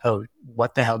times it's like, oh,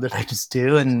 what the hell did I just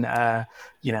do? And,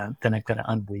 then I've got to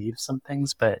unweave some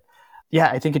things. But yeah,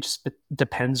 I think it just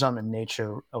depends on the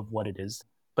nature of what it is.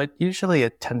 But usually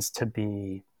it tends to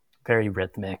be very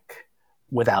rhythmic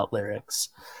without lyrics.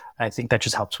 I think that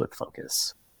just helps with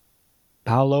focus.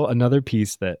 Paolo, another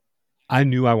piece that I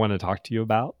knew I wanted to talk to you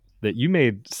about that you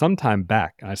made some time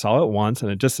back. I saw it once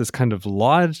and it just has kind of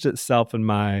lodged itself in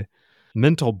my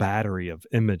mental battery of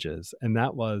images. And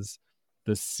that was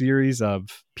the series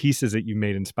of pieces that you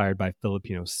made inspired by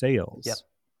Filipino Yep. sales.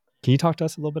 Can you talk to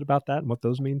us a little bit about that and what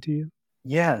those mean to you?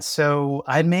 Yeah, so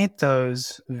I made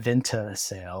those Vinta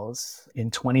sales in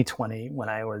 2020 when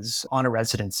I was on a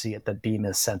residency at the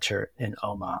Bemis Center in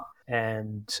Omaha.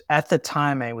 And at the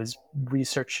time, I was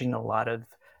researching a lot of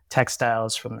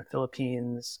textiles from the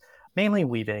Philippines, mainly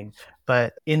weaving.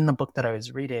 But in the book that I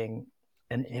was reading,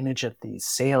 an image of these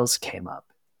sales came up,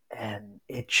 and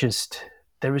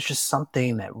there was just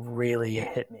something that really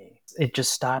hit me. It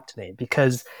just stopped me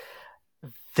because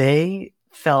they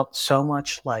felt so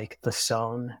much like the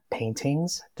sewn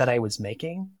paintings that I was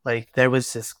making. Like there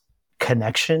was this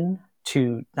connection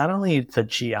to not only the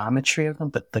geometry of them,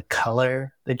 but the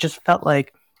color. It just felt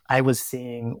like I was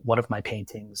seeing one of my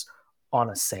paintings on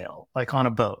a sail, like on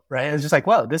a boat, right? I was just like,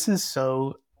 wow, this is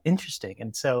so interesting.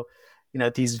 And so,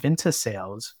 these Vinta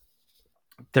sails,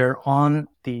 they're on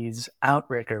these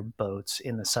outrigger boats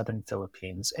in the southern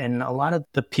Philippines. And a lot of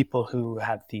the people who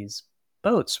have these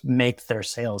boats make their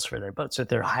sails for their boats. So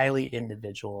they're highly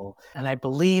individual. And I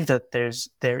believe that there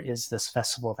is this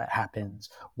festival that happens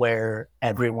where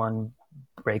everyone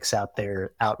breaks out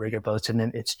their outrigger boats, and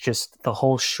then it's just the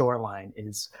whole shoreline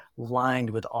is lined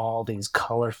with all these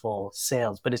colorful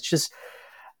sails. But it's just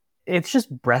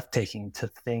breathtaking to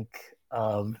think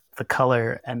of the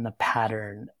color and the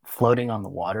pattern floating on the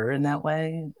water in that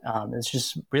way. It's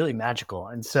just really magical.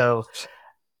 And so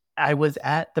I was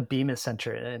at the Bemis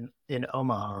Center in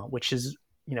Omaha, which is,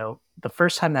 the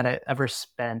first time that I ever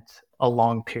spent a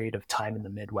long period of time in the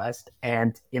Midwest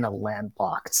and in a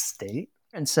landlocked state.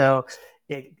 And so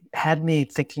it had me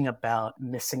thinking about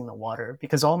missing the water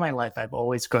because all my life I've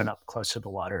always grown up close to the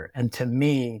water. And to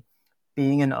me,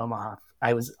 being in Omaha,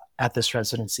 I was at this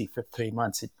residency for 3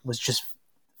 months. It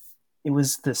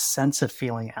was this sense of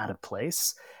feeling out of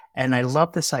place. And I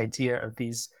love this idea of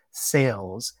these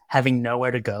sails having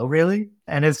nowhere to go, really.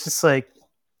 And it's just like,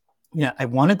 I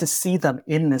wanted to see them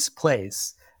in this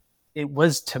place. It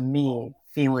was to me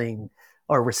feeling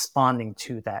or responding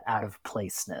to that out of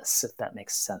placeness, if that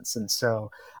makes sense. And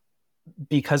so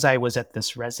because I was at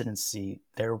this residency,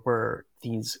 there were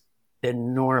these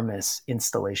enormous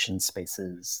installation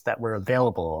spaces that were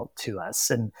available to us.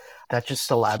 And that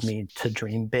just allowed me to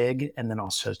dream big and then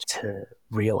also to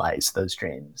realize those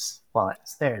dreams while I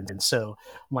was there. And so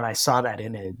when I saw that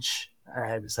image,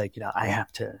 I was like, I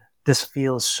have to, this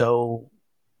feels so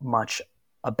much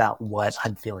about what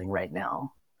I'm feeling right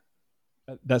now.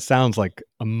 That sounds like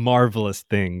a marvelous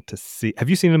thing to see. Have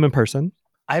you seen them in person?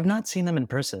 I've not seen them in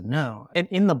person. No. And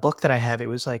in the book that I have, it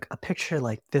was like a picture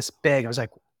like this big. I was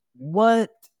like,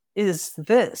 what is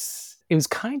this? It was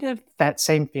kind of that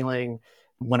same feeling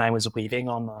when I was weaving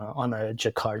on the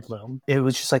jacquard loom. It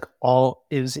was just like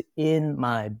it was in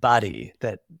my body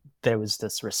that there was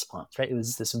this response, right? It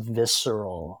was this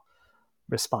visceral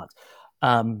response.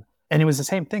 And it was the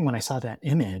same thing when I saw that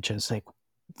image. I was like,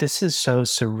 this is so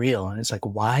surreal. And it's like,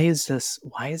 why is this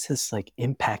like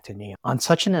impacting me on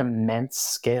such an immense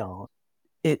scale?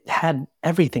 It had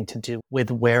everything to do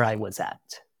with where I was at,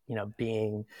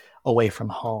 being away from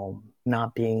home,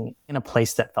 not being in a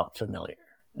place that felt familiar.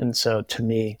 And so to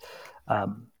me,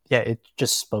 it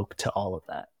just spoke to all of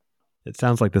that. It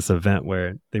sounds like this event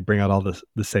where they bring out all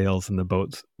the sails and the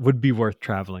boats would be worth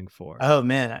traveling for. Oh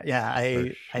man, yeah, For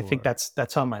I think sure.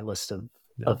 that's on my list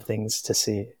Yeah. of things to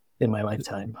see in my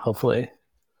lifetime. Hopefully.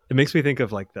 It makes me think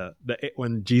of like the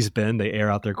when G's Bend, they air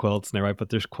out their quilts and they put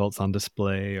their quilts on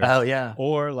display, Oh yeah,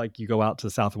 or like you go out to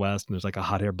the Southwest and there's like a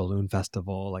hot air balloon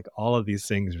festival. Like all of these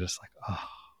things are just like, oh,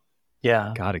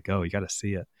 yeah, gotta go. You gotta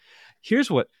see it.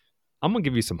 Here's what I'm gonna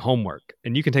give you some homework,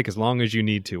 and you can take as long as you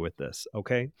need to with this.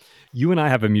 Okay, you and I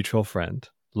have a mutual friend,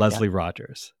 yeah, Leslie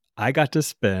Rogers. I got to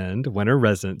spend winter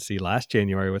residency last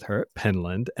January with her at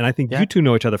Penland, and I think you yeah. two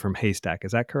know each other from Haystack.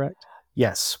 Is that correct?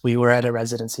 Yes, we were at a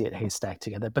residency at Haystack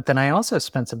together, but then I also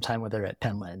spent some time with her at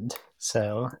Penland.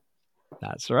 So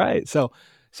That's right. So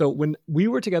when we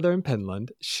were together in Penland,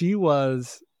 she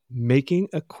was making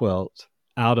a quilt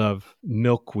out of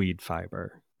milkweed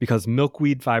fiber because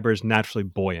milkweed fiber is naturally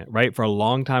buoyant, right? For a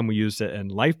long time, we used it in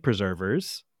life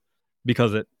preservers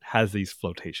because it has these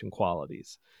flotation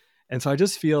qualities. And so I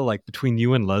just feel like between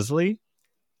you and Leslie,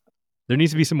 there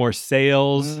needs to be some more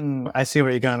sales. I see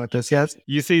where you're going with this. Yes.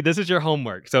 You see, this is your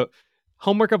homework. So,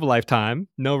 homework of a lifetime,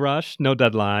 no rush, no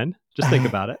deadline. Just think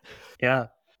about it. Yeah.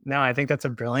 No, I think that's a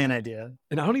brilliant idea.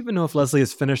 And I don't even know if Leslie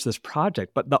has finished this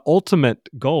project, but the ultimate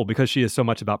goal, because she is so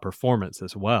much about performance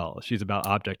as well, she's about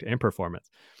object and performance,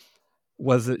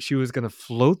 was that she was going to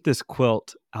float this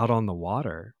quilt out on the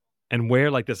water and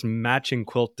wear like this matching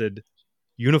quilted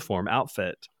uniform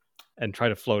outfit and try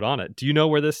to float on it. Do you know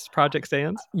where this project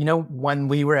stands? When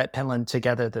we were at Penland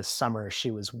together this summer,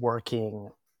 she was working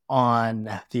on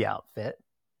the outfit.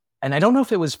 And I don't know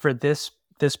if it was for this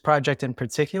project in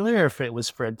particular or if it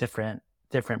was for a different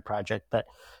project, but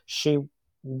she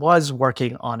was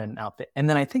working on an outfit. And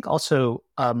then I think also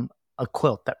a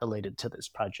quilt that related to this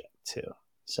project too.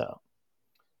 So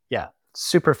yeah,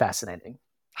 super fascinating.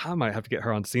 I might have to get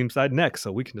her on Seamside next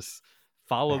so we can just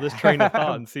follow this train of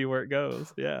thought and see where it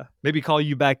goes. Yeah. Maybe call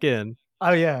you back in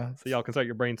Oh yeah, so y'all can start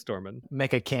your brainstorming.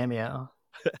 make a cameo.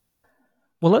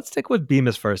 Well, let's stick with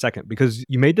Bemis for a second because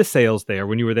you made the sales there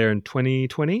when you were there in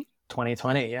 2020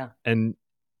 2020, yeah. and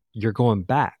you're going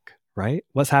back, right?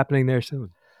 What's happening there soon?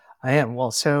 I am.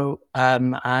 Well, so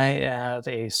I have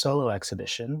a solo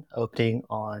exhibition opening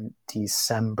on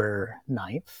December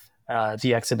 9th.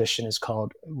 The exhibition is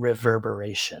called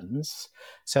Reverberations.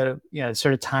 So,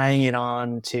 sort of tying it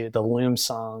on to the Loom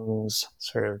Songs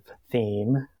sort of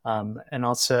theme. And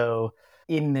also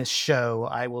in this show,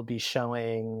 I will be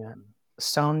showing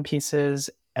sewn pieces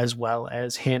as well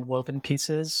as hand woven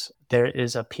pieces. There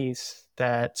is a piece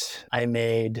that I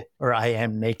made or I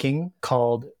am making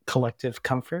called Collective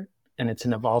Comfort, and it's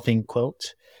an evolving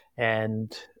quilt.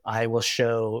 And I will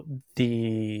show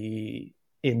the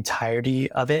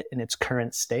entirety of it in its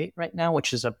current state right now,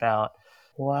 which is about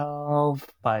 12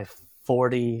 by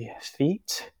 40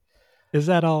 feet. Is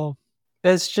that all?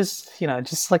 It's just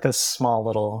like a small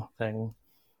little thing.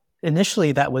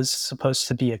 Initially, that was supposed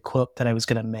to be a quilt that I was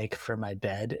going to make for my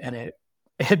bed, and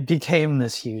it became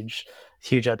this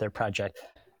huge other project.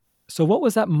 So, what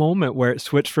was that moment where it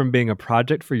switched from being a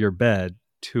project for your bed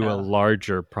to a Yeah.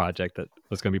 larger project that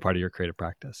was going to be part of your creative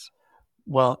practice?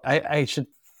 Well, I should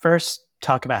first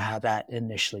talk about how that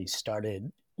initially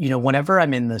started. Whenever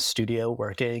I'm in the studio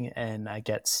working and I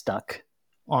get stuck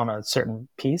on a certain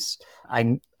piece,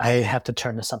 I have to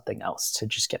turn to something else to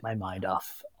just get my mind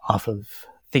off of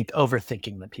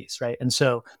overthinking the piece, right? And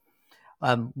so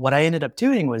what I ended up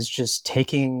doing was just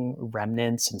taking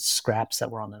remnants and scraps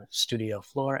that were on the studio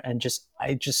floor, and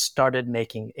I just started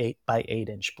making 8 by 8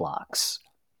 inch blocks,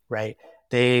 right?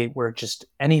 They were just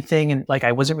anything, and like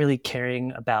I wasn't really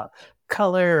caring about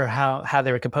color or how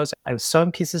they were composed. I was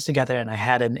sewing pieces together, and I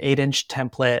had an 8 inch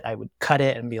template. I would cut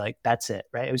it and be like, "That's it,"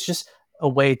 right? It was just a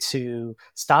way to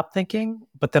stop thinking,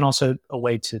 but then also a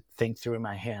way to think through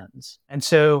my hands. And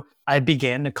so I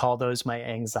began to call those my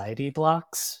anxiety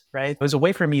blocks, right? It was a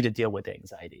way for me to deal with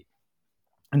anxiety.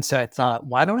 And so I thought,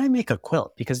 why don't I make a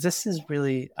quilt? Because this is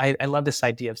really, I love this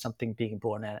idea of something being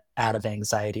born out of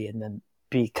anxiety and then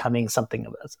becoming something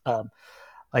of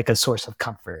like a source of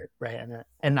comfort, right?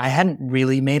 And I hadn't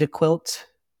really made a quilt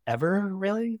ever,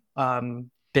 really.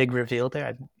 Big reveal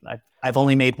there. I've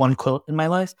only made one quilt in my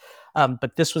life,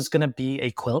 but this was going to be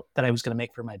a quilt that I was going to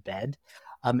make for my bed.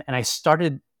 And I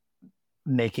started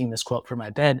making this quilt for my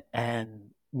bed, and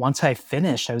once I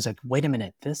finished, I was like, wait a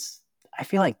minute, I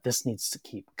feel like this needs to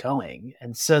keep going.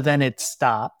 And so then it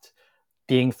stopped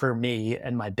being for me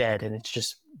and my bed, and it's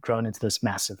just grown into this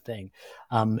massive thing.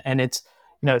 And it's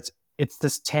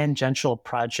this tangential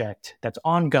project that's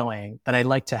ongoing that I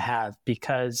like to have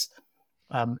because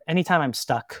anytime I'm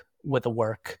stuck with a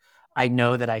work, I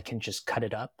know that I can just cut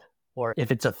it up. Or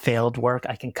if it's a failed work,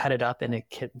 I can cut it up and it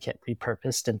can get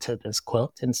repurposed into this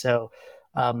quilt. And so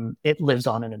it lives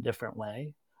on in a different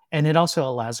way. And it also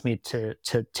allows me to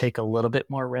take a little bit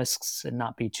more risks and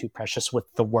not be too precious with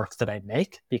the work that I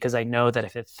make, because I know that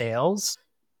if it fails,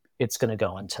 it's going to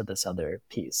go into this other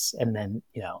piece. And then,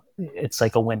 it's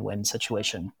like a win-win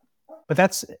situation. But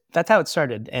that's how it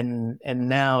started. And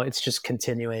now it's just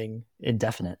continuing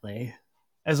indefinitely.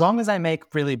 As long as I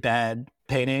make really bad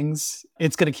paintings,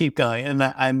 it's going to keep going.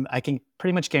 And I can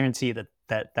pretty much guarantee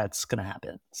that's going to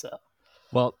happen. So.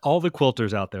 Well, all the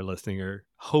quilters out there listening are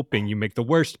hoping you make the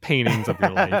worst paintings of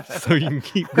your life so you can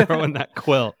keep growing that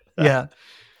quilt. Yeah.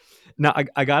 Now,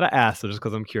 I got to ask, just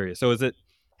because I'm curious. So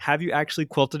have you actually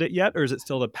quilted it yet, or is it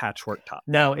still the patchwork top?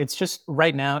 No, it's just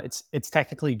right now, it's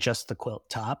technically just the quilt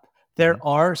top. There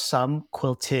are some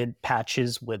quilted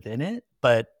patches within it,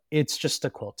 but it's just a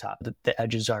quilt top. The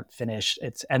edges aren't finished.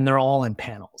 And they're all in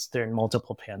panels. They're in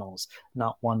multiple panels,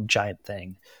 not one giant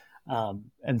thing.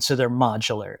 And so they're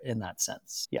modular in that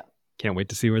sense. Yeah. Can't wait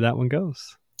to see where that one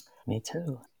goes. Me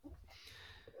too.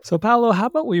 So, Paolo, how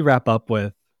about we wrap up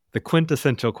with the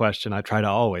quintessential question I try to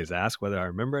always ask, whether I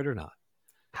remember it or not.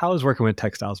 How has working with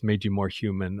textiles made you more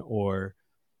human, or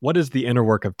what is the inner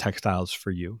work of textiles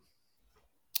for you?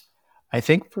 I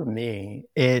think for me,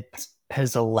 it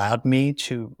has allowed me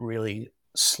to really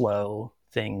slow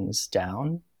things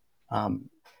down.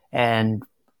 And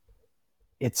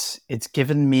it's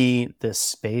given me this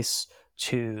space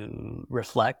to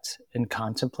reflect and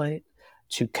contemplate,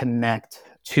 to connect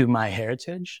to my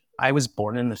heritage. I was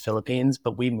born in the Philippines,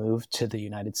 but we moved to the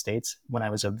United States when I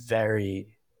was I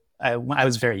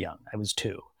was very young. I was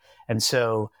 2. And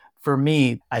so for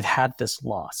me, I've had this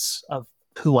loss of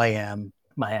who I am,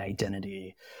 my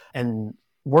identity, and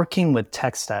working with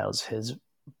textiles has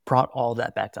brought all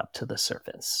that back up to the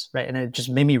surface, right? And it just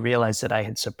made me realize that I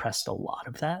had suppressed a lot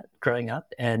of that growing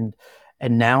up, and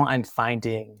now I'm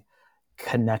finding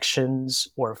connections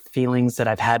or feelings that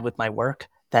I've had with my work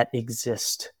that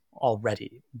exist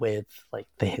already with like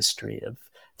the history of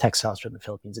textiles from the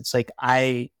Philippines. It's like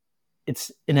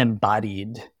it's an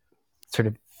embodied sort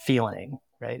of feeling,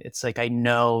 right? It's like I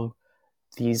know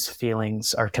these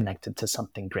feelings are connected to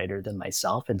something greater than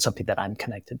myself and something that I'm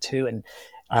connected to. And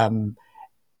um,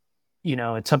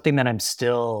 it's something that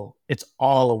it's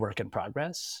all a work in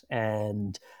progress,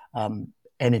 and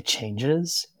it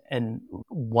changes, and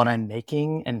what I'm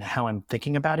making and how I'm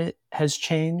thinking about it has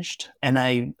changed. And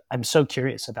I'm so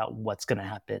curious about what's going to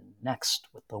happen next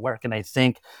with the work. And I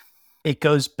think it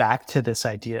goes back to this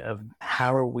idea of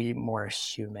how are we more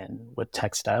human with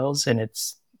textiles? And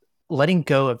it's letting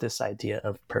go of this idea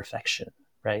of perfection,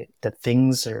 right? That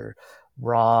things are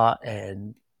raw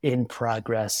and in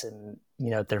progress, and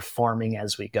they're forming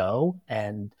as we go.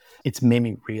 And it's made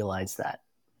me realize that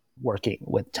working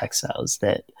with textiles,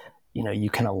 that you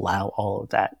can allow all of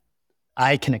that.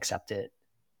 I can accept it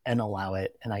and allow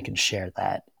it, and I can share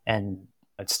that, and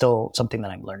it's still something that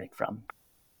I'm learning from.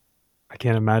 I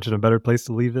can't imagine a better place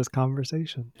to leave this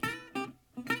conversation.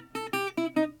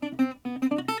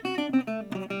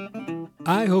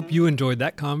 I hope you enjoyed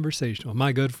that conversation with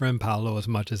my good friend Paolo as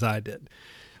much as I did.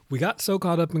 We got so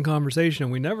caught up in conversation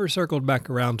we never circled back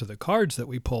around to the cards that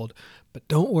we pulled. But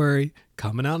don't worry,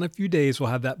 coming out in a few days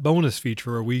we'll have that bonus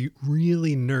feature where we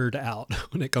really nerd out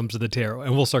when it comes to the tarot,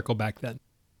 and we'll circle back then.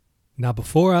 Now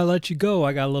before I let you go,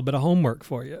 I got a little bit of homework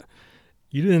for you.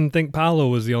 You didn't think Paolo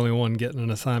was the only one getting an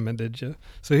assignment, did you?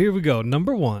 So here we go.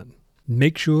 Number 1.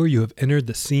 Make sure you have entered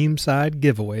the Seam Side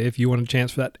giveaway if you want a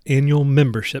chance for that annual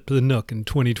membership to the Nook in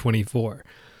 2024.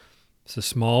 It's a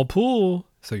small pool,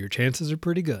 so your chances are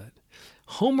pretty good.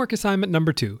 Homework assignment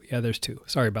number 2. Yeah, there's 2.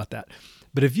 Sorry about that.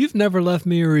 But if you've never left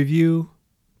me a review,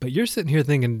 but you're sitting here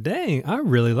thinking, dang, I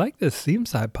really like this Seam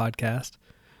Side podcast,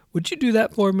 would you do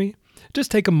that for me?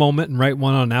 Just take a moment and write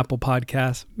one on Apple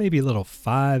Podcasts, maybe a little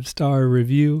 5-star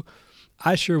review.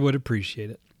 I sure would appreciate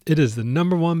it. It is the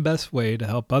number 1 best way to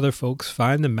help other folks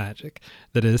find the magic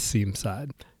that is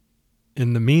Seamside.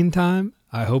 In the meantime,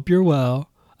 I hope you're well,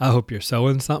 I hope you're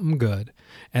sewing something good,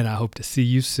 and I hope to see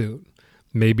you soon.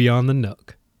 Maybe on the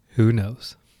Nook. Who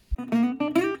knows?